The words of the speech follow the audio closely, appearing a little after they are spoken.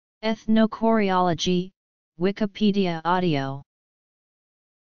Ethnochoreology, Wikipedia audio.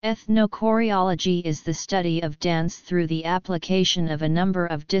 Ethnochoreology is the study of dance through the application of a number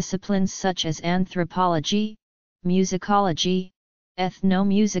of disciplines such as anthropology, musicology,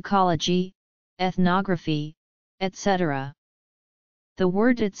 ethnomusicology, ethnography, etc. The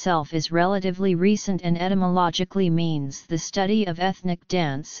word itself is relatively recent and etymologically means the study of ethnic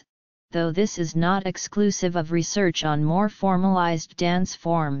dance, though this is not exclusive of research on more formalized dance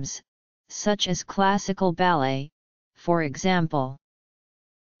forms, such as classical ballet, for example.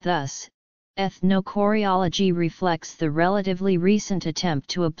 Thus, ethnochoreology reflects the relatively recent attempt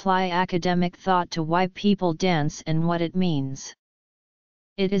to apply academic thought to why people dance and what it means.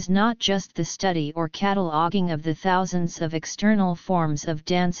 It is not just the study or cataloging of the thousands of external forms of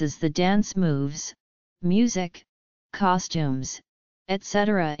dances, the dance moves, music, costumes,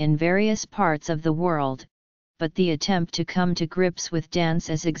 etc. in various parts of the world, but the attempt to come to grips with dance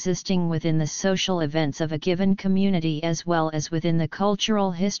as existing within the social events of a given community as well as within the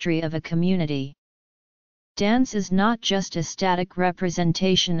cultural history of a community. Dance is not just a static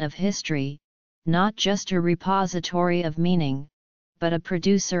representation of history, not just a repository of meaning, but a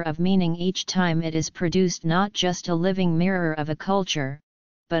producer of meaning each time it is produced, not just a living mirror of a culture,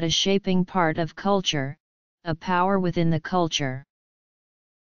 but a shaping part of culture, a power within the culture.